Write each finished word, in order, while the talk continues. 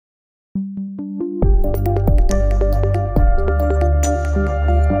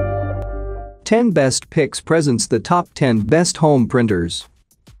10 Best Picks presents the top 10 best home printers.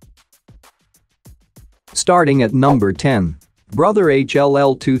 Starting at number 10. Brother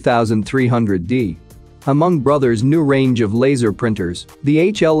HLL 2300D. Among Brother's new range of laser printers,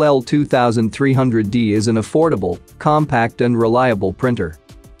 the HLL 2300D is an affordable, compact and reliable printer.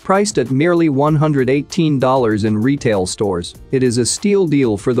 Priced at merely $118 in retail stores, it is a steal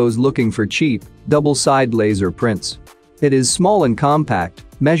deal for those looking for cheap, double-side laser prints. It is small and compact,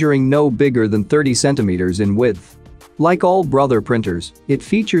 measuring no bigger than 30 centimeters in width. Like all Brother printers, it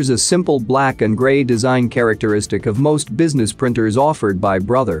features a simple black and gray design characteristic of most business printers offered by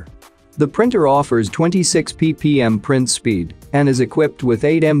Brother. The printer offers 26 ppm print speed and is equipped with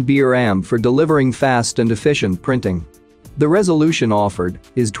 8 MB RAM for delivering fast and efficient printing. The resolution offered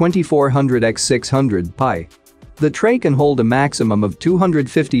is 2400 x 600 pi. The tray can hold a maximum of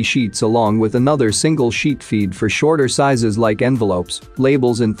 250 sheets along with another single sheet feed for shorter sizes like envelopes,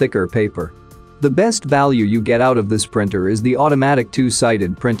 labels and thicker paper. The best value you get out of this printer is the automatic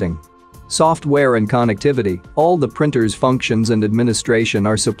two-sided printing. Software and connectivity. All the printer's functions and administration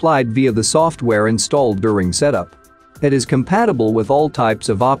are supplied via the software installed during setup. It is compatible with all types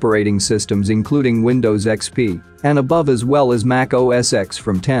of operating systems including Windows XP and above as well as Mac OS X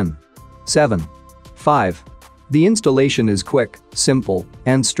from 10. 7. 5. The installation is quick, simple,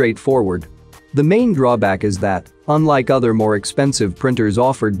 and straightforward. The main drawback is that, unlike other more expensive printers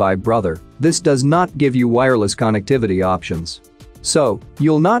offered by Brother, this does not give you wireless connectivity options. So,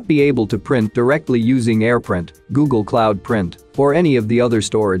 you'll not be able to print directly using AirPrint, Google Cloud Print, or any of the other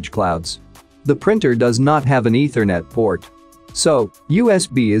storage clouds. The printer does not have an Ethernet port. So,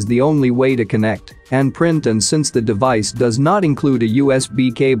 USB is the only way to connect and print, and since the device does not include a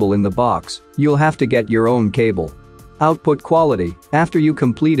USB cable in the box, you'll have to get your own cable. Output quality. After you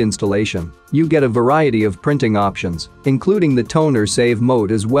complete installation, you get a variety of printing options, including the toner save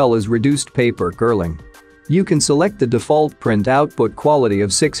mode as well as reduced paper curling. You can select the default print output quality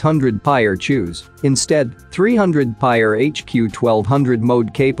of 600 pi or choose, instead, 300 pi or HQ 1200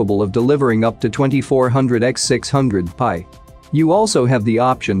 mode capable of delivering up to 2400 x 600 pi. You also have the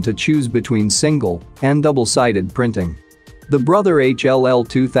option to choose between single and double-sided printing. The Brother HLL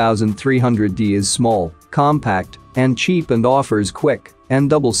 2300D is small, compact, and cheap and offers quick and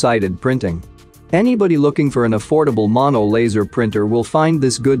double-sided printing. Anybody looking for an affordable mono laser printer will find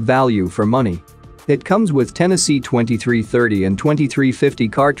this good value for money. It comes with Tennessee 2330 and 2350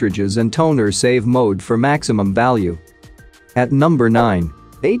 cartridges and toner save mode for maximum value. At number 9.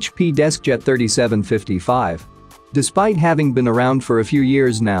 HP DeskJet 3755. Despite having been around for a few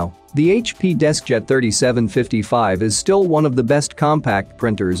years now, the HP DeskJet 3755 is still one of the best compact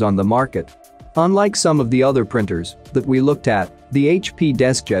printers on the market. Unlike some of the other printers that we looked at, the HP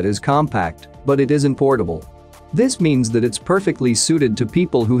DeskJet is compact, but it isn't portable. This means that it's perfectly suited to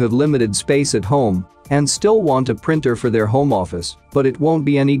people who have limited space at home and still want a printer for their home office, but it won't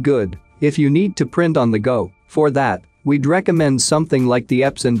be any good if you need to print on the go. For that, we'd recommend something like the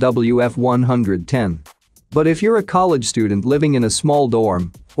Epson WF110. But if you're a college student living in a small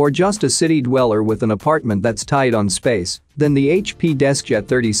dorm or just a city dweller with an apartment that's tight on space, then the HP DeskJet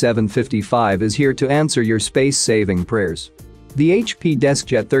 3755 is here to answer your space-saving prayers. The HP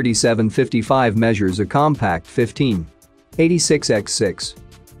DeskJet 3755 measures a compact 15.86 x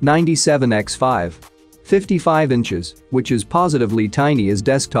 6.97 x 5.55 inches, which is positively tiny as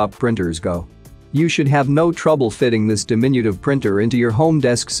desktop printers go. You should have no trouble fitting this diminutive printer into your home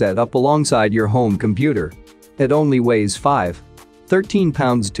desk setup alongside your home computer. It only weighs 13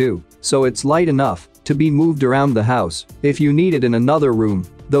 pounds too, so it's light enough to be moved around the house if you need it in another room,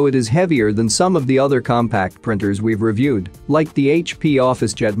 though it is heavier than some of the other compact printers we've reviewed, like the HP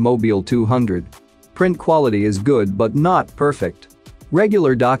OfficeJet Mobile 200. Print quality is good but not perfect.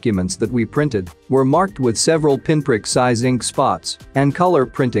 Regular documents that we printed were marked with several pinprick-size ink spots, and color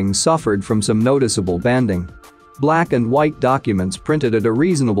printing suffered from some noticeable banding. Black and white documents printed at a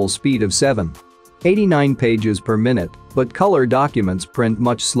reasonable speed of 7.89 pages per minute, but color documents print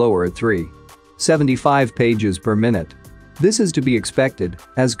much slower at 3.75 pages per minute. This is to be expected,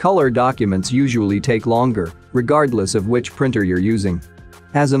 as color documents usually take longer, regardless of which printer you're using.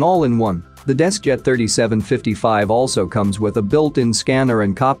 As an all-in-one, the DeskJet 3755 also comes with a built-in scanner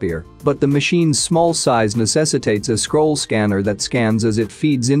and copier, but the machine's small size necessitates a scroll scanner that scans as it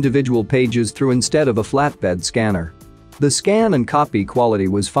feeds individual pages through instead of a flatbed scanner. The scan and copy quality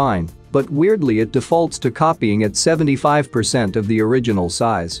was fine, but weirdly it defaults to copying at 75% of the original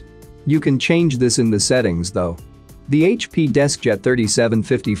size. You can change this in the settings though. The HP DeskJet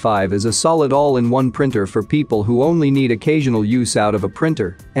 3755 is a solid all-in-one printer for people who only need occasional use out of a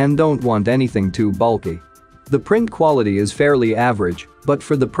printer and don't want anything too bulky. The print quality is fairly average, but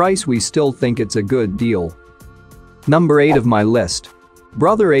for the price we still think it's a good deal. Number 8 of my list.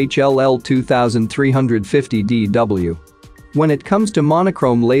 Brother HLL 2350DW. When it comes to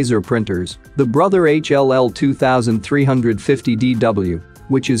monochrome laser printers, the Brother HLL 2350DW,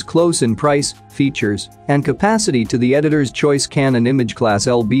 which is close in price, features, and capacity to the editor's choice Canon image class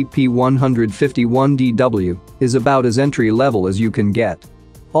LBP 151DW, is about as entry-level as you can get.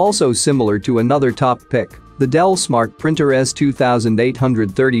 Also similar to another top pick, the Dell Smart Printer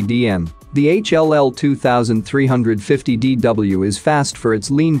S2830DN, the HLL 2350DW is fast for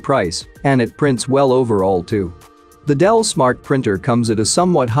its lean price, and it prints well overall too. The Dell Smart Printer comes at a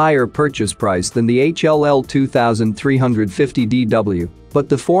somewhat higher purchase price than the HLL 2350DW, but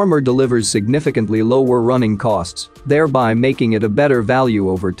the former delivers significantly lower running costs, thereby making it a better value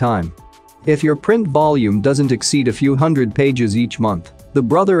over time. If your print volume doesn't exceed a few hundred pages each month, the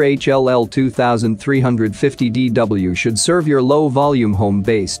Brother HLL 2350DW should serve your low-volume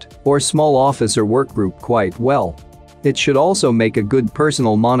home-based or small office or workgroup quite well. It should also make a good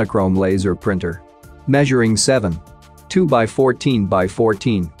personal monochrome laser printer. Measuring 7.2 by 14 by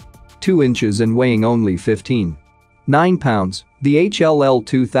 14. 2 inches and weighing only 15.9 pounds, the HLL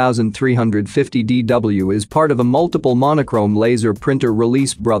 2350DW is part of a multiple monochrome laser printer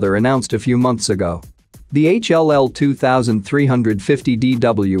release Brother announced a few months ago. The HLL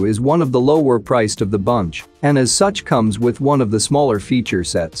 2350DW is one of the lower priced of the bunch, and as such comes with one of the smaller feature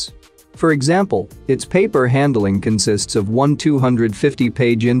sets. For example, its paper handling consists of one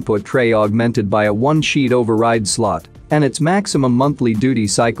 250-page input tray augmented by a one-sheet override slot, and its maximum monthly duty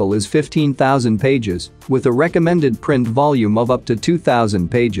cycle is 15,000 pages, with a recommended print volume of up to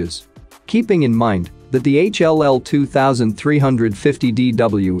 2,000 pages. Keeping in mind that the HLL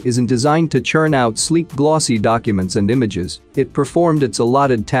 2350DW isn't designed to churn out sleek glossy documents and images, it performed its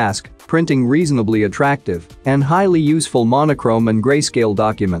allotted task, printing reasonably attractive and highly useful monochrome and grayscale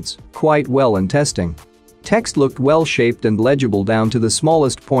documents quite well in testing. Text looked well shaped and legible down to the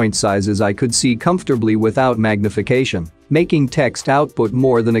smallest point sizes I could see comfortably without magnification, making text output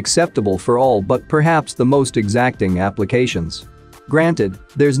more than acceptable for all but perhaps the most exacting applications. Granted,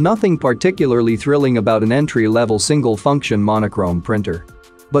 there's nothing particularly thrilling about an entry-level single-function monochrome printer.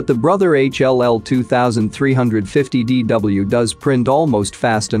 But the Brother HLL 2350DW does print almost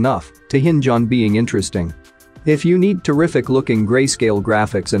fast enough to hinge on being interesting. If you need terrific-looking grayscale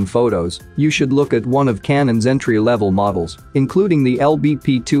graphics and photos, you should look at one of Canon's entry-level models, including the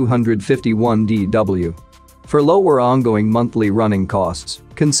LBP 251DW. For lower ongoing monthly running costs,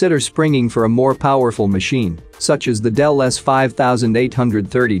 consider springing for a more powerful machine, such as the Dell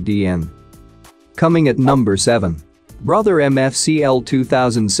S5830DN. Coming at number 7. Brother MFCL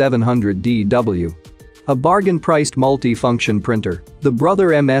 2700DW. A bargain-priced multi-function printer, the Brother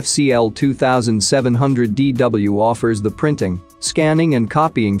MFCL 2700DW offers the printing, scanning and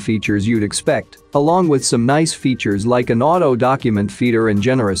copying features you'd expect, along with some nice features like an auto document feeder and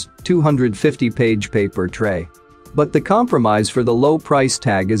generous 250-page paper tray. But the compromise for the low price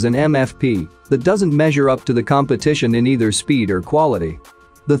tag is an MFP that doesn't measure up to the competition in either speed or quality.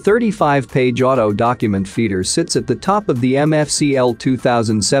 The 35-page auto document feeder sits at the top of the MFCL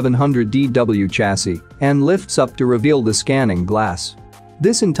 2700DW chassis and lifts up to reveal the scanning glass.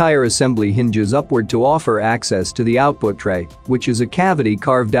 This entire assembly hinges upward to offer access to the output tray, which is a cavity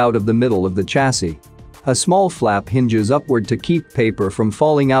carved out of the middle of the chassis. A small flap hinges upward to keep paper from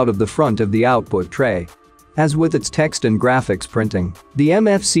falling out of the front of the output tray. As with its text and graphics printing, the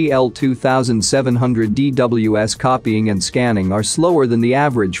MFCL 2700DW's copying and scanning are slower than the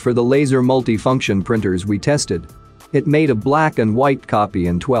average for the laser multifunction printers we tested. It made a black and white copy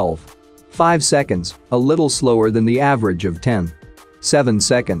in 12.5 seconds, a little slower than the average of 10.7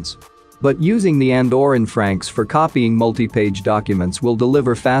 seconds. But using the and/or franks for copying multi-page documents will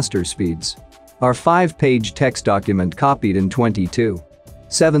deliver faster speeds. Our 5-page text document copied in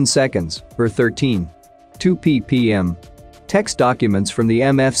 22.7 seconds, or 13.2 ppm. Text documents from the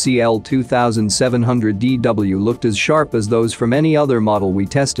MFCL 2700DW looked as sharp as those from any other model we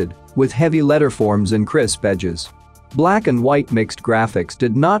tested, with heavy letter forms and crisp edges. Black and white mixed graphics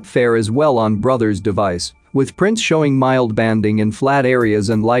did not fare as well on Brother's device, with prints showing mild banding in flat areas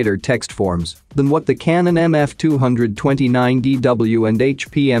and lighter text forms than what the Canon MF229DW and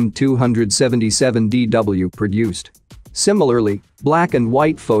HPM 277DW produced. Similarly, black and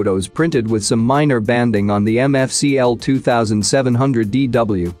white photos printed with some minor banding on the MFCL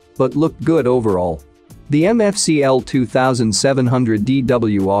 2700DW, but looked good overall. The MFCL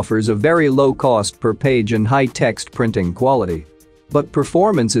 2700DW offers a very low cost per page and high text printing quality. But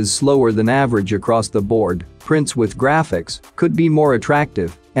performance is slower than average across the board, prints with graphics could be more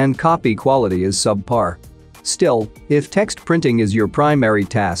attractive, and copy quality is subpar. Still, if text printing is your primary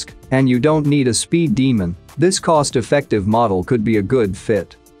task and you don't need a speed demon, this cost-effective model could be a good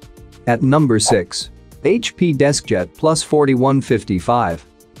fit. At number 6. HP DeskJet Plus 4155.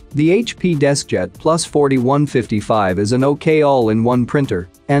 The HP DeskJet Plus 4155 is an okay all-in-one printer,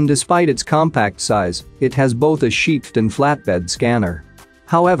 and despite its compact size, it has both a sheathed and flatbed scanner.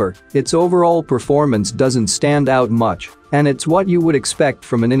 However, its overall performance doesn't stand out much, and it's what you would expect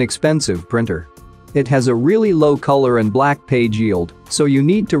from an inexpensive printer. It has a really low color and black page yield, so you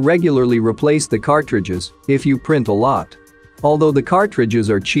need to regularly replace the cartridges if you print a lot. Although the cartridges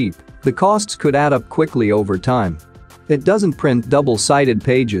are cheap, the costs could add up quickly over time. It doesn't print double-sided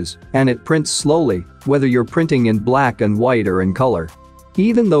pages, and it prints slowly, whether you're printing in black and white or in color.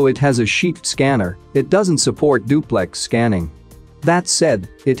 Even though it has a sheathed scanner, it doesn't support duplex scanning. That said,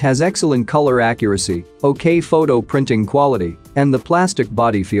 it has excellent color accuracy, okay photo printing quality, and the plastic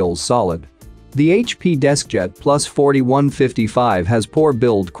body feels solid. The HP DeskJet Plus 4155 has poor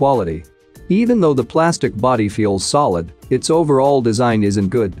build quality. Even though the plastic body feels solid, its overall design isn't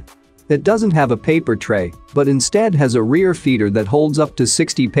good. It doesn't have a paper tray, but instead has a rear feeder that holds up to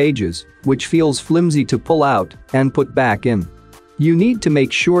 60 pages, which feels flimsy to pull out and put back in. You need to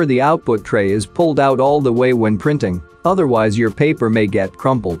make sure the output tray is pulled out all the way when printing, otherwise your paper may get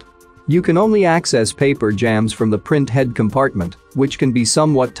crumpled. You can only access paper jams from the print head compartment, which can be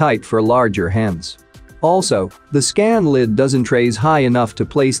somewhat tight for larger hands. Also, the scan lid doesn't raise high enough to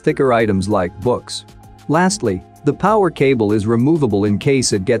place thicker items like books. Lastly, the power cable is removable in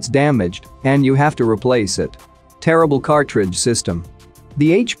case it gets damaged and you have to replace it. Terrible cartridge system.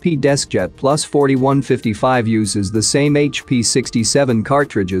 The HP DeskJet Plus 4155 uses the same HP 67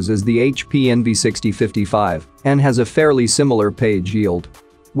 cartridges as the HP Envy 6055 and has a fairly similar page yield.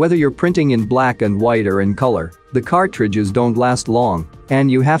 Whether you're printing in black and white or in color, the cartridges don't last long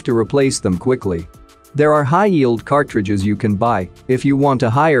and you have to replace them quickly. There are high-yield cartridges you can buy if you want a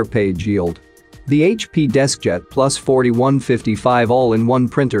higher page yield. The HP DeskJet Plus 4155 all-in-one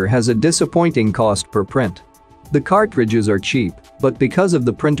printer has a disappointing cost per print. The cartridges are cheap, but because of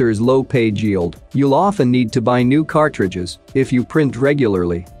the printer's low page yield, you'll often need to buy new cartridges if you print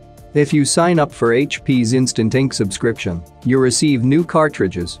regularly. If you sign up for HP's Instant Ink subscription, you receive new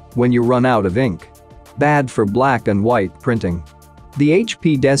cartridges when you run out of ink. Bad for black and white printing. The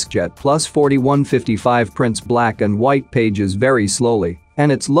HP DeskJet Plus 4155 prints black and white pages very slowly,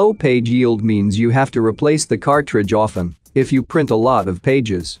 and its low page yield means you have to replace the cartridge often if you print a lot of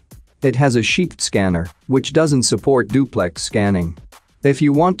pages. It has a sheathed scanner, which doesn't support duplex scanning. If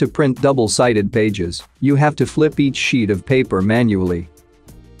you want to print double-sided pages, you have to flip each sheet of paper manually.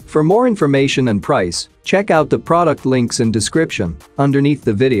 For more information and price, check out the product links in description underneath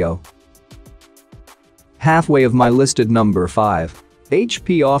the video. Halfway of my listed number 5.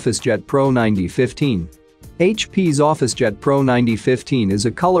 HP OfficeJet Pro 9015. HP's OfficeJet Pro 9015 is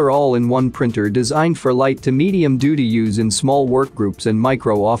a color all-in-one printer designed for light to medium-duty use in small workgroups and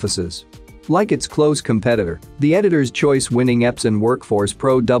micro-offices. Like its close competitor, the editor's choice-winning Epson Workforce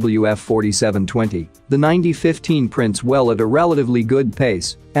Pro WF4720, the 9015 prints well at a relatively good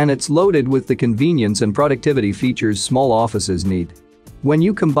pace, and it's loaded with the convenience and productivity features small offices need. When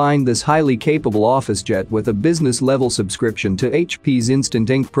you combine this highly capable OfficeJet with a business-level subscription to HP's Instant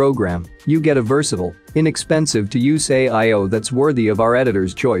Ink program, you get a versatile, inexpensive-to-use AIO that's worthy of our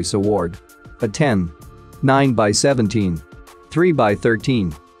Editor's Choice Award. A 10. 9x17.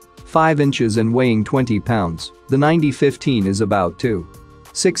 3x13. 5 inches and weighing 20 pounds, the 9015 is about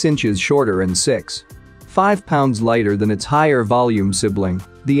 2.6 inches shorter and 6.5 pounds lighter than its higher volume sibling,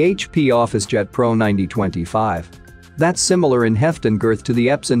 the HP OfficeJet Pro 9025. That's similar in heft and girth to the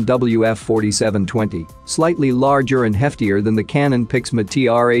Epson WF4720, slightly larger and heftier than the Canon PIXMA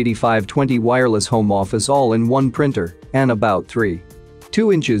TR8520 wireless home office all-in-one printer, and about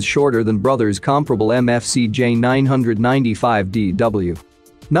 3.2 inches shorter than Brother's comparable MFC J995DW.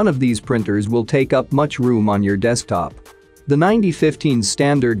 None of these printers will take up much room on your desktop. The 9015's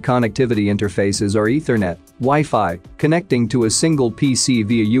standard connectivity interfaces are Ethernet, Wi-Fi, connecting to a single PC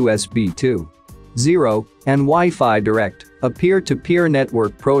via USB 2.0, and Wi-Fi Direct, a peer-to-peer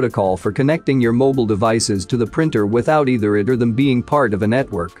network protocol for connecting your mobile devices to the printer without either it or them being part of a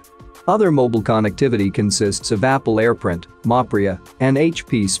network. Other mobile connectivity consists of Apple AirPrint, Mopria, and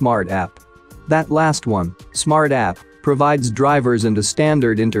HP Smart App. That last one, Smart App, provides drivers and a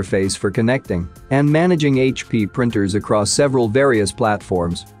standard interface for connecting and managing HP printers across several various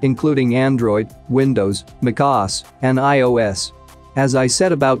platforms, including Android, Windows, macOS, and iOS. As I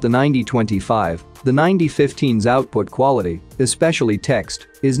said about the 9025, the 9015's output quality, especially text,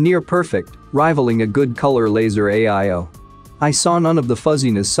 is near perfect, rivaling a good color laser AIO. I saw none of the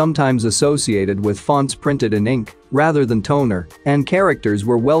fuzziness sometimes associated with fonts printed in ink rather than toner, and characters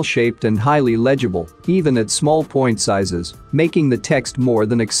were well shaped and highly legible, even at small point sizes, making the text more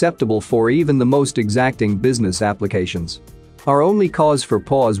than acceptable for even the most exacting business applications. Our only cause for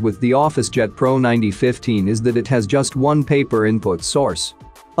pause with the OfficeJet Pro 9015 is that it has just one paper input source.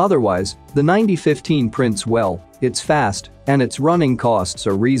 Otherwise, the 9015 prints well, it's fast, and its running costs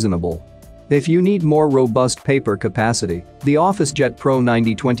are reasonable. If you need more robust paper capacity, the OfficeJet Pro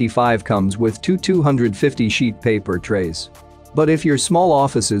 9025 comes with two 250-sheet paper trays. But if your small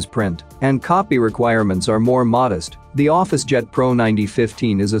office's print and copy requirements are more modest, the OfficeJet Pro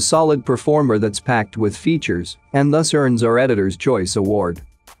 9015 is a solid performer that's packed with features and thus earns our Editor's Choice Award.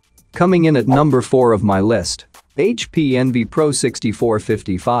 Coming in at number 4 of my list, HP Envy Pro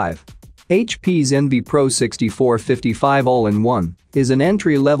 6455. HP's Envy Pro 6455 All-in-One is an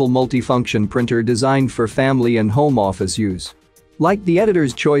entry-level multifunction printer designed for family and home office use. Like the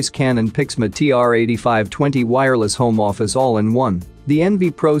Editor's Choice Canon Pixma TR8520 wireless home office all-in-one, the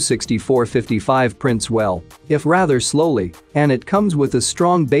Envy Pro 6455 prints well, if rather slowly, and it comes with a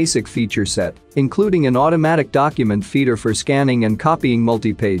strong basic feature set, including an automatic document feeder for scanning and copying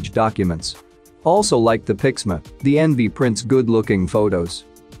multi-page documents. Also like the Pixma, the Envy prints good-looking photos.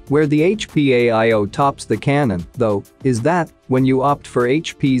 Where the HP AIO tops the Canon, though, is that, when you opt for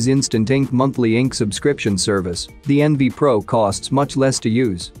HP's Instant Ink monthly ink subscription service, the Envy Pro costs much less to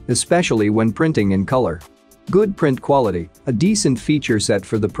use, especially when printing in color. Good print quality, a decent feature set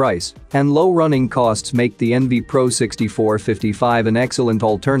for the price, and low running costs make the Envy Pro 6455 an excellent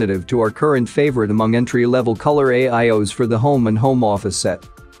alternative to our current favorite among entry-level color AIOs for the home and home office set.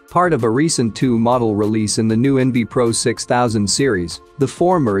 Part of a recent 2-model release in the new Envy Pro 6000 series, the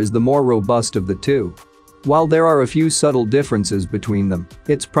former is the more robust of the two. While there are a few subtle differences between them,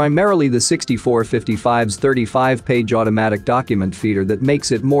 it's primarily the 6455's 35-page automatic document feeder that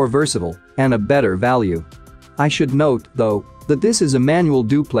makes it more versatile and a better value. I should note, though, that this is a manual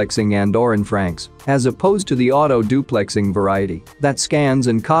duplexing and/or in francs, as opposed to the auto-duplexing variety that scans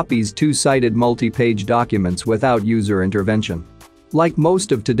and copies two-sided multi-page documents without user intervention. Like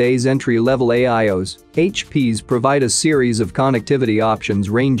most of today's entry-level AIOs, HP's provide a series of connectivity options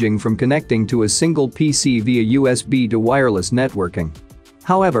ranging from connecting to a single PC via USB to wireless networking.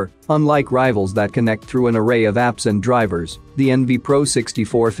 However, unlike rivals that connect through an array of apps and drivers, the Envy Pro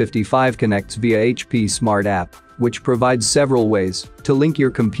 6455 connects via HP Smart App, which provides several ways to link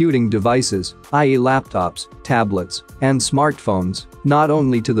your computing devices, i.e. laptops, tablets, and smartphones, not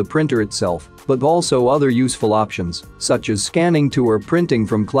only to the printer itself, but also other useful options, such as scanning to or printing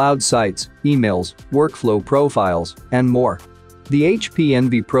from cloud sites, emails, workflow profiles, and more. The HP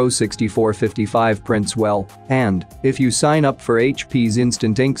Envy Pro 6455 prints well, and, if you sign up for HP's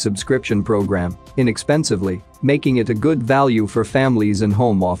Instant Ink subscription program, inexpensively, making it a good value for families and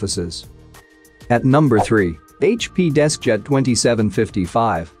home offices. At number 3, HP DeskJet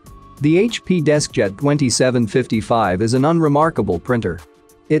 2755. The HP DeskJet 2755 is an unremarkable printer.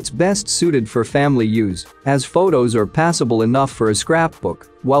 It's best suited for family use, as photos are passable enough for a scrapbook,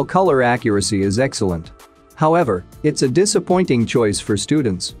 while color accuracy is excellent. However, it's a disappointing choice for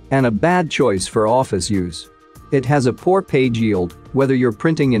students and a bad choice for office use. It has a poor page yield, whether you're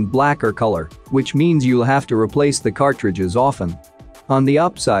printing in black or color, which means you'll have to replace the cartridges often. On the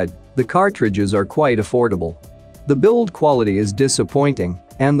upside, the cartridges are quite affordable. The build quality is disappointing,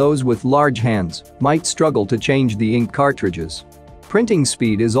 and those with large hands might struggle to change the ink cartridges. Printing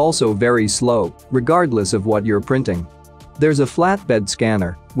speed is also very slow, regardless of what you're printing. There's a flatbed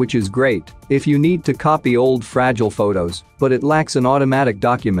scanner, which is great if you need to copy old fragile photos, but it lacks an automatic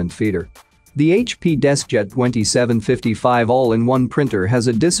document feeder. The HP DeskJet 2755 all-in-one printer has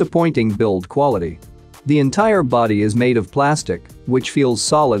a disappointing build quality. The entire body is made of plastic, which feels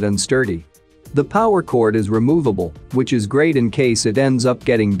solid and sturdy. The power cord is removable, which is great in case it ends up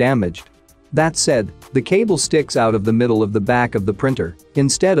getting damaged. That said, the cable sticks out of the middle of the back of the printer,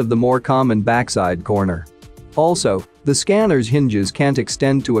 instead of the more common backside corner. Also, the scanner's hinges can't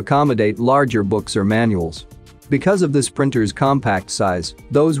extend to accommodate larger books or manuals. Because of this printer's compact size,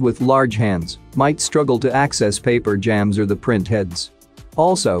 those with large hands might struggle to access paper jams or the print heads.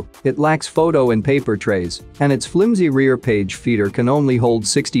 Also, it lacks photo and paper trays, and its flimsy rear page feeder can only hold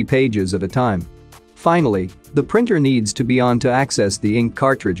 60 pages at a time. Finally, the printer needs to be on to access the ink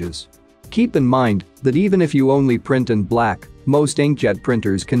cartridges. Keep in mind that even if you only print in black, most inkjet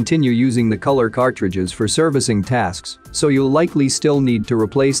printers continue using the color cartridges for servicing tasks, so you'll likely still need to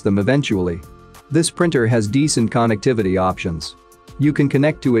replace them eventually. This printer has decent connectivity options. You can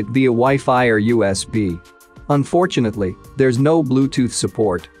connect to it via Wi-Fi or USB. Unfortunately, there's no Bluetooth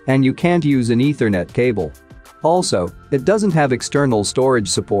support, and you can't use an Ethernet cable. Also, it doesn't have external storage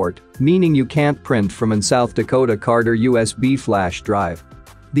support, meaning you can't print from an South Dakota card or USB flash drive.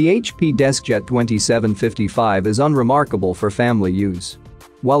 The HP DeskJet 2755 is unremarkable for family use.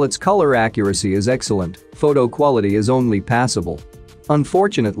 While its color accuracy is excellent, photo quality is only passable.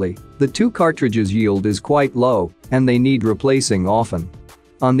 Unfortunately, the two cartridges yield is quite low, and they need replacing often.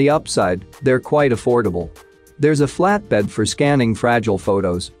 On the upside, they're quite affordable. There's a flatbed for scanning fragile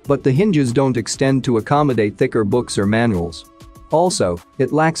photos, but the hinges don't extend to accommodate thicker books or manuals. Also,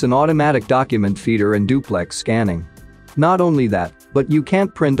 it lacks an automatic document feeder and duplex scanning. Not only that, but you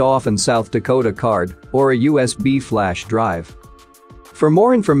can't print off an South Dakota card or a USB flash drive. For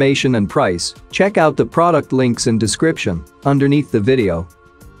more information and price, check out the product links in description underneath the video.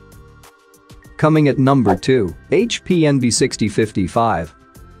 Coming at number 2, HP NB6055.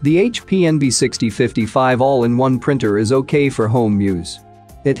 The HP NB6055 all-in-one printer is okay for home use.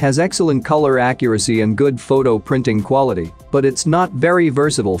 It has excellent color accuracy and good photo printing quality, but it's not very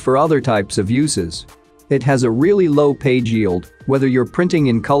versatile for other types of uses. It has a really low page yield, whether you're printing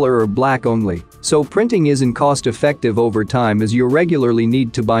in color or black only, so printing isn't cost-effective over time as you regularly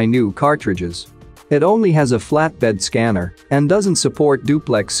need to buy new cartridges. It only has a flatbed scanner and doesn't support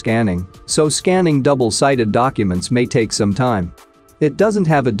duplex scanning, so scanning double-sided documents may take some time. It doesn't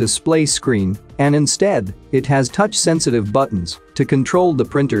have a display screen, and instead, it has touch-sensitive buttons to control the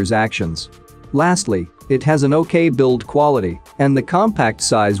printer's actions. Lastly, it has an okay build quality, and the compact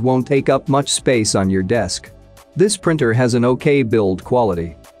size won't take up much space on your desk. This printer has an okay build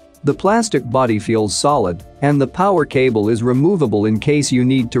quality. The plastic body feels solid, and the power cable is removable in case you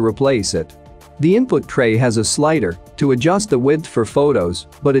need to replace it. The input tray has a slider to adjust the width for photos,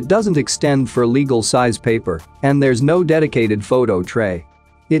 but it doesn't extend for legal size paper, and there's no dedicated photo tray.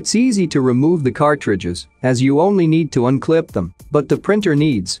 It's easy to remove the cartridges, as you only need to unclip them, but the printer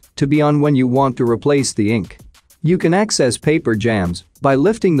needs to be on when you want to replace the ink. You can access paper jams by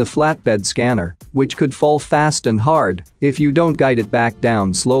lifting the flatbed scanner, which could fall fast and hard if you don't guide it back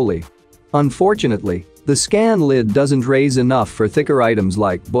down slowly. Unfortunately, the scan lid doesn't raise enough for thicker items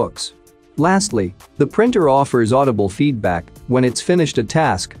like books. Lastly, the printer offers audible feedback when it's finished a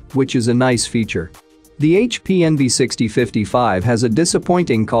task, which is a nice feature. The HP NB6055 has a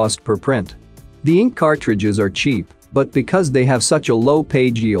disappointing cost per print. The ink cartridges are cheap, but because they have such a low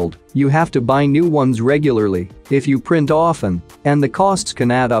page yield, you have to buy new ones regularly if you print often, and the costs can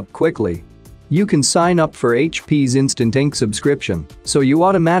add up quickly. You can sign up for HP's Instant Ink subscription, so you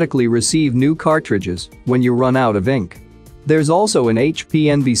automatically receive new cartridges when you run out of ink. There's also an HP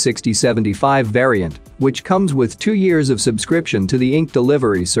NB6075 variant, which comes with 2 years of subscription to the ink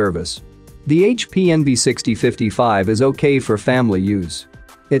delivery service. The HP NB6055 is okay for family use.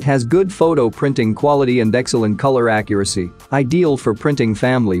 It has good photo printing quality and excellent color accuracy, ideal for printing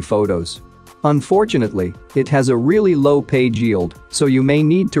family photos. Unfortunately, it has a really low page yield, so you may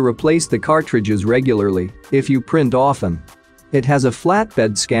need to replace the cartridges regularly if you print often. It has a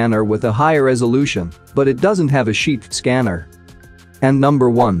flatbed scanner with a higher resolution, but it doesn't have a sheet scanner. And number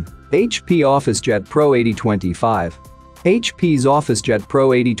 1. HP OfficeJet Pro 8025. HP's OfficeJet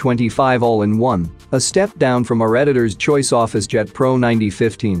Pro 8025 all-in-one, a step down from our editor's choice OfficeJet Pro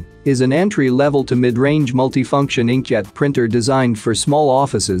 9015, is an entry-level to mid-range multifunction inkjet printer designed for small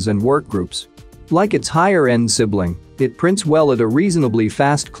offices and workgroups. Like its higher-end sibling, it prints well at a reasonably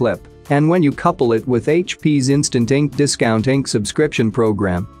fast clip, and when you couple it with HP's Instant Ink Discount Ink subscription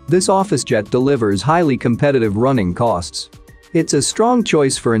program, this OfficeJet delivers highly competitive running costs. It's a strong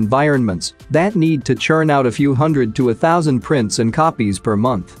choice for environments that need to churn out a few hundred to 1,000 prints and copies per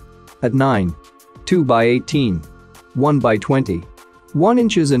month. At 9, 2x18, 1x20, 1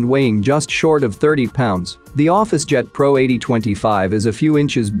 inches and weighing just short of 30 pounds, the OfficeJet Pro 8025 is a few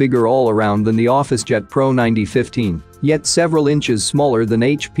inches bigger all around than the OfficeJet Pro 9015, yet several inches smaller than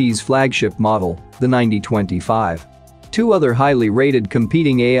HP's flagship model, the 9025. Two other highly rated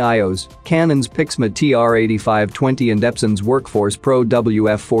competing AIOs, Canon's Pixma TR8520 and Epson's Workforce Pro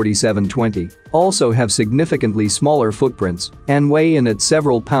WF4720, also have significantly smaller footprints and weigh in at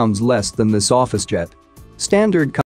several pounds less than this OfficeJet. Standard